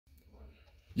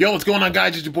Yo, what's going on,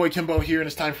 guys? It's your boy Kimbo here, and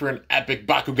it's time for an epic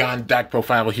Bakugan deck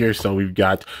profile here. So we've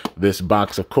got this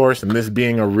box, of course, and this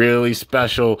being a really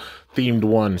special themed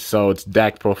one. So it's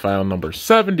deck profile number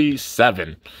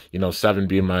 77. You know, 7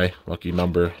 being my lucky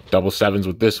number. Double sevens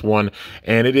with this one,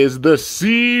 and it is the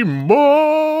Cimoooooooo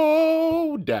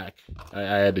deck. I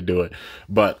had to do it,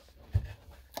 but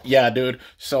yeah, dude.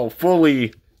 So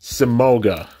fully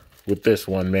Cimoooooooo with this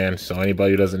one, man. So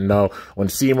anybody who doesn't know, when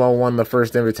Cimo won the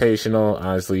first Invitational,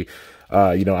 honestly,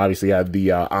 obviously had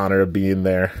the honor of being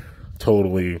there.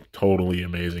 Totally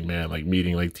amazing, man. Like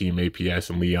meeting like Team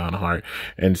APS and Leon Hart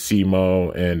and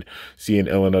Cimo and seeing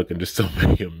Illinook and just so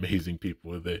many amazing people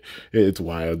with it. It's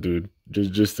wild, dude.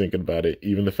 Just thinking about it.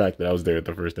 Even the fact that I was there at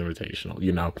the first Invitational,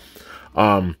 you know.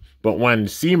 But when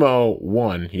Cimo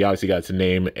won, he obviously got to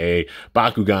name a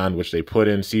Bakugan, which they put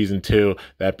in Season 2,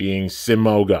 that being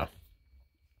Cimoooooooo.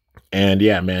 And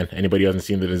yeah, man, anybody who hasn't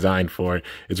seen the design for it,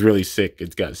 it's really sick.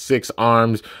 It's got 6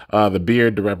 arms, the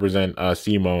beard to represent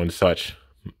Cimo and such.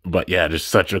 But yeah, just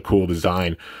such a cool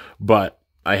design. But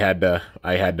I had to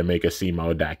make a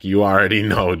Cimo deck. You already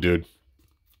know, dude.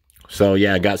 So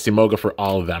yeah, I got Cimoooooooo for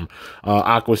all of them.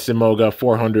 Aqua Cimoooooooo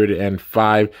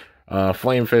 405.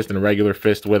 Flame Fist and a regular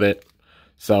fist with it.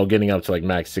 So getting up to like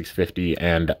max 650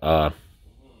 and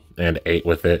 8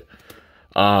 with it.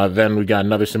 Then we got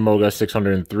another Cimoooooooo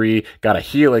 603. Got a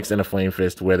Helix and a Flame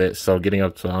Fist with it. So getting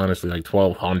up to honestly like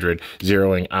 1200,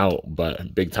 zeroing out,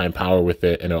 but big time power with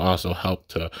it. And it'll also help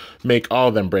to make all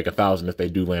of them break 1,000 if they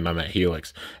do land on that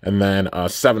Helix. And then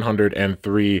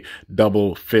 703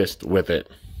 double fist with it.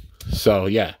 So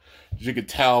yeah, as you could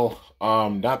tell,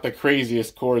 not the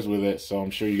craziest cores with it, so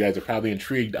I'm sure you guys are probably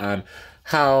intrigued on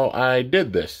how I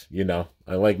did this. You know,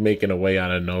 I like making a way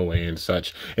out of no way and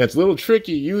such. And it's a little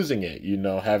tricky using it, you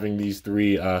know, having these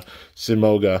 3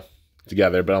 Cimoooooooo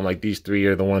together, but I'm like, these 3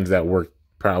 are the ones that work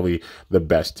probably the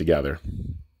best together.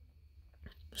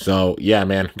 So yeah,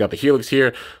 man, got the Helix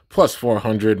here, plus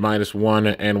 400, minus 1,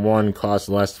 and 1 costs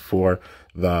less for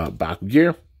the Baku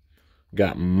gear.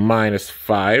 Got minus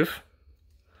 5.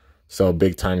 So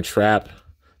big time trap.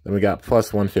 Then we got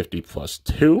plus 150 plus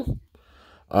 2.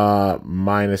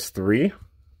 Minus 3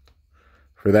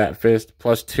 for that fist.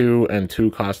 Plus 2 and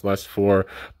 2 cost less for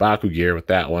Baku gear with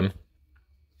that one.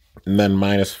 And then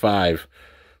minus 5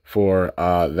 for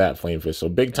that flame fist. So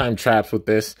big time traps with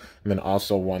this. And then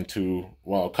also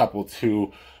a couple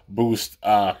to boost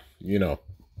lower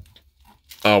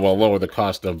the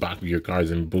cost of Baku gear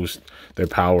cards and boost their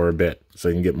power a bit so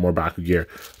you can get more Baku gear.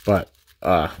 But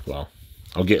well,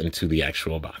 I'll get into the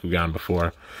actual Bakugan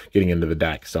before getting into the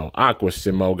deck. So, Aqua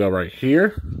Cimoooooooo right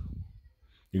here.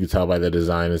 You can tell by the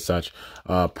design and such.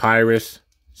 Pyrus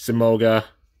Cimoooooooo.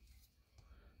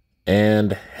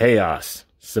 And Chaos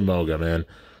Cimoooooooo, man.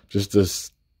 Just a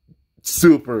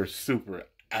super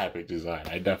epic design.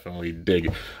 I definitely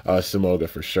dig Cimoooooooo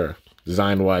for sure.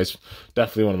 Design-wise,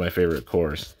 definitely one of my favorite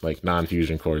cores, like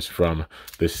non-fusion cores from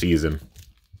this season.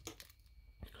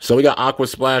 So we got Aqua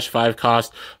Splash, 5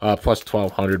 cost, plus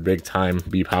 1200, big time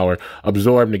B power.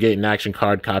 Absorb, negate an action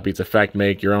card, copy its effect,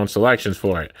 make your own selections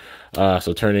for it.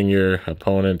 So turning your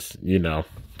opponent's,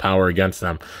 power against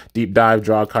them. Deep Dive,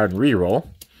 draw a card and reroll.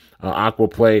 Aqua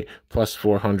Plate, plus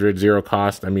 400, 0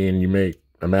 cost. I mean, you may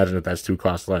imagine if that's 2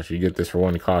 costs less. You get this for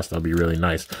 1 cost, that'll be really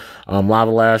nice. Lava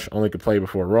Lash, only could play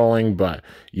before rolling, but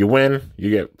you win,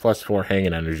 you get plus 4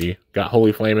 hanging energy. Got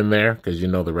Holy Flame in there, because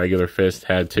the regular fist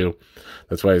had to.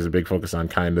 That's why there's a big focus on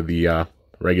kind of the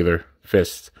regular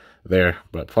fist there.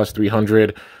 But plus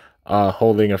 300,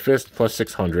 holding a fist, plus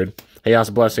 600. Chaos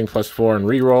Blessing, plus 4 and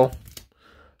reroll.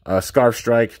 Scarf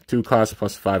Strike, 2 costs,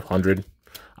 plus 500.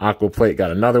 Aqua Plate,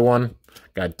 got another one.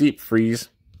 Got Deep Freeze,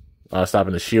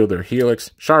 stopping the shield or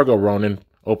Helix. Shargo Ronin,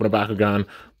 open a Bakugan,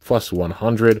 plus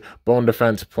 100. Bone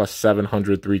Defense, plus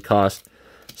 700, 3 cost.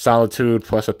 Solitude,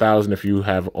 plus 1,000 if you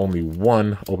have only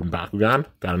 1 open Bakugan.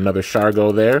 Got another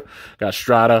Shargo there. Got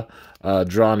Strata,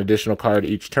 draw an additional card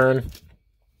each turn.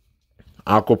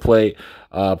 Aqua Plate,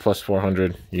 plus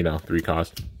 400, 3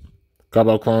 cost.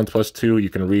 Gobbo Clones, plus 2, you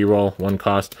can reroll, 1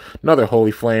 cost. Another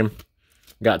Holy Flame.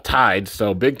 Got Tied,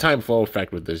 so big time flow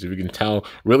effect with this. If you can tell,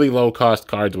 really low cost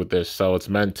cards with this, so it's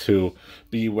meant to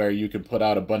be where you can put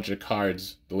out a bunch of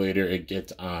cards the later it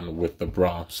gets on with the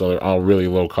brawl. So they're all really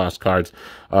low cost cards.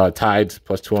 Tides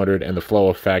plus 200, and the flow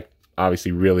effect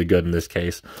obviously really good in this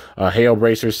case. Hail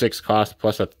Bracer 6 cost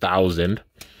plus 1,000.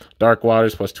 Dark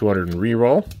Waters plus 200 and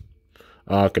reroll.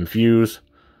 Confuse,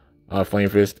 Flame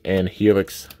Fist, and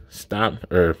Helix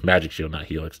Stop, or Magic Shield, not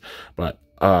Helix, but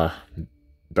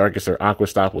Darkest or Aqua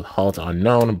Stop with Halt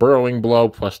Unknown. Burrowing Blow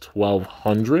plus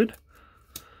 1,200.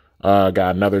 Got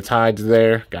another Tides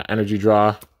there. Got Energy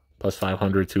Draw plus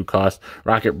 500, 2 cost.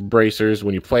 Rocket Bracers,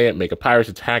 when you play it, make a Pirate's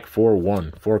attack for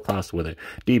 1, 4 cost with it.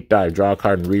 Deep Dive, draw a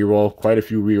card and reroll. Quite a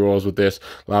few rerolls with this.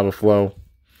 Lava Flow,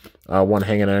 1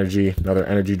 Hanging Energy, another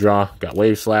energy draw. Got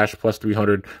Wave Slash, plus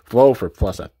 300. Flow for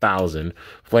plus 1,000.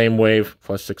 Flame Wave,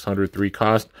 plus 600, 3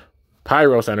 cost.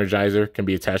 Pyros Energizer can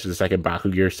be attached to the second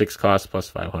Bakugan, 6 cost, plus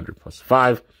 500, plus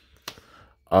 5.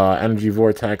 Energy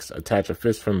Vortex, attach a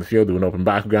fist from the field to an open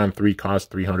Bakugan, 3 cost,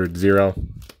 300, 0.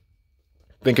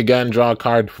 Think again, draw a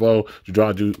card, flow, to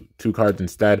draw 2 cards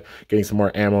instead, getting some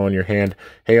more ammo in your hand.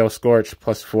 Hail Scorch,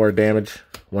 plus 4 damage,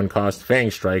 1 cost. Fang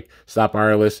Strike, stop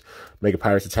Ireless, make a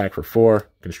Pirate's attack for 4.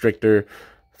 Constrictor,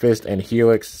 Fist and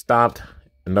Helix, stopped.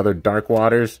 Another Dark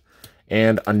Waters,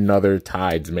 and another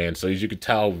Tides, man. So as you can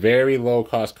tell, very low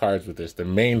cost cards with this. The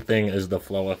main thing is the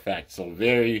flow effect. So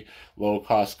very low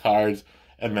cost cards.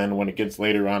 And then when it gets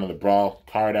later on in the brawl,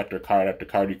 card after card after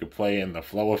card you could play, and the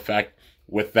flow effect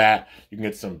with that, you can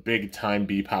get some big time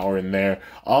B power in there.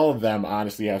 All of them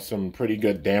honestly have some pretty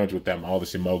good damage with them. All the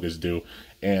Cimooooooos do.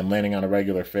 And landing on a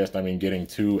regular fist, I mean getting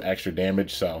 2 extra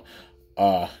damage. So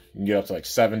you can get up to like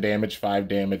 7 damage, 5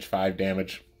 damage, 5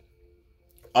 damage.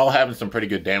 All having some pretty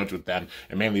good damage with them,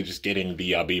 and mainly just getting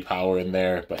the B power in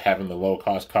there, but having the low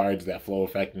cost cards, that flow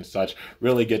effect and such,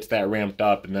 really gets that ramped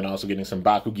up. And then also getting some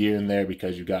Baku gear in there,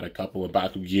 because you got a couple of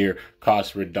Baku gear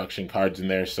cost reduction cards in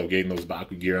there, so getting those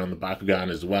Baku gear on the Bakugan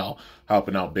as well,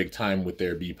 helping out big time with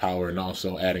their B power, and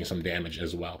also adding some damage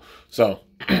as well. So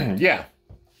yeah,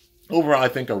 overall I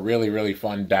think a really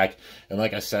fun deck. And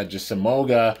like I said, just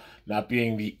Cimoooooooo not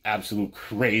being the absolute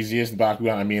craziest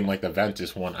Bakugan. I mean, like the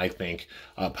Ventus one, I think,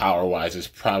 power-wise, is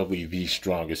probably the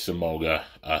strongest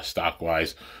Cimoooooooo,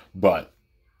 stock-wise. But,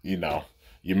 you know,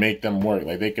 you make them work.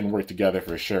 Like, they can work together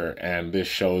for sure. And this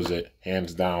shows it,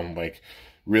 hands down. Like,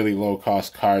 really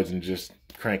low-cost cards and just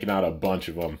cranking out a bunch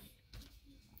of them.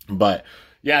 But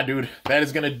yeah, dude, that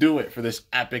is going to do it for this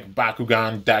epic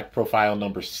Bakugan deck profile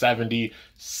number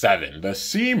 77. The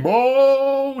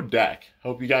Cimoooooooo deck.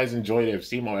 Hope you guys enjoyed it. If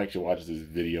Cimo actually watches this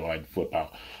video, I'd flip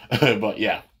out. But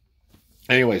yeah.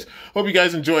 Anyways, hope you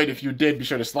guys enjoyed. If you did, be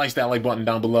sure to slice that like button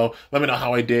down below. Let me know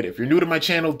how I did. If you're new to my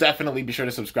channel, definitely be sure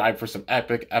to subscribe for some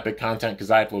epic content,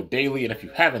 because I upload daily. And if you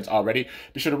haven't already,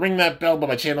 be sure to ring that bell by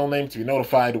my channel name to be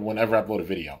notified whenever I upload a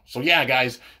video. So yeah,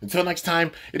 guys, until next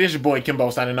time, it is your boy Kimbo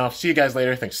signing off. See you guys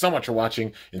later. Thanks so much for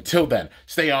watching. Until then,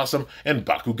 stay awesome and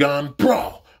Bakugan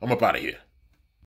Brawl. I'm up out of here.